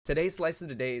Today's slice of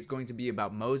the day is going to be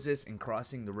about Moses and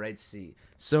crossing the Red Sea.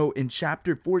 So in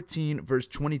chapter 14, verse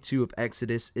 22 of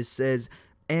Exodus, it says,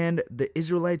 "And the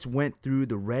Israelites went through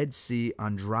the Red Sea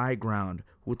on dry ground,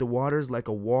 with the waters like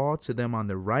a wall to them on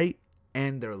their right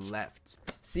and their left."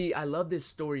 See, I love this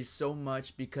story so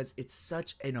much because it's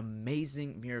such an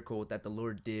amazing miracle that the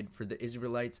Lord did for the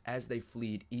Israelites as they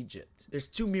fled Egypt. There's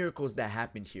two miracles that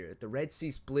happened here: the Red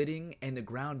Sea splitting and the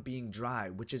ground being dry,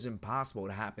 which is impossible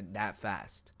to happen that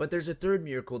fast. But there's a third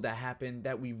miracle that happened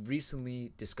that we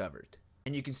recently discovered.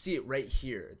 And you can see it right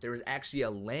here. There was actually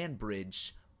a land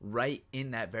bridge right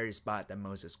in that very spot that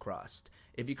Moses crossed.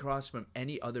 If he crossed from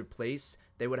any other place,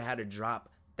 they would have had to drop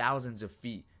thousands of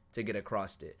feet to get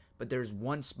across it. But there's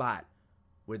one spot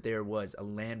where there was a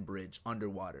land bridge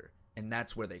underwater, and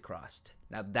that's where they crossed.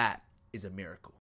 Now that is a miracle.